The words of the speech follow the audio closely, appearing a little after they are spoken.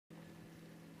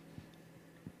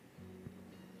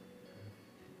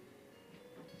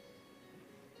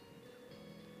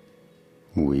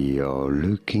We are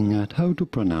looking at how to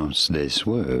pronounce this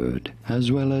word,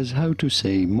 as well as how to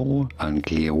say more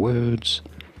unclear words,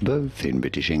 both in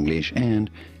British English and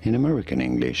in American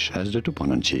English, as the two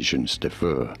pronunciations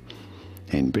differ.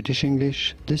 In British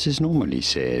English, this is normally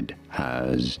said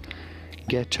as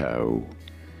ghetto,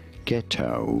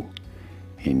 ghetto.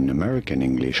 In American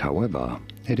English, however,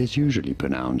 it is usually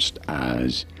pronounced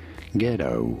as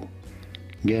ghetto,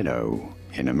 ghetto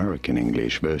in American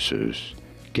English versus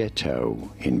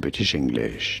ghetto in British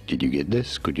English. Did you get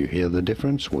this? Could you hear the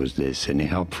difference? Was this any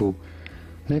helpful?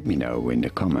 Let me know in the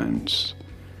comments.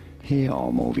 Here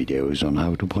are more videos on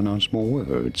how to pronounce more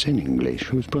words in English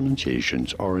whose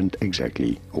pronunciations aren't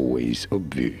exactly always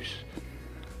obvious.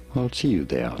 I'll see you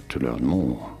there to learn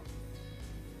more.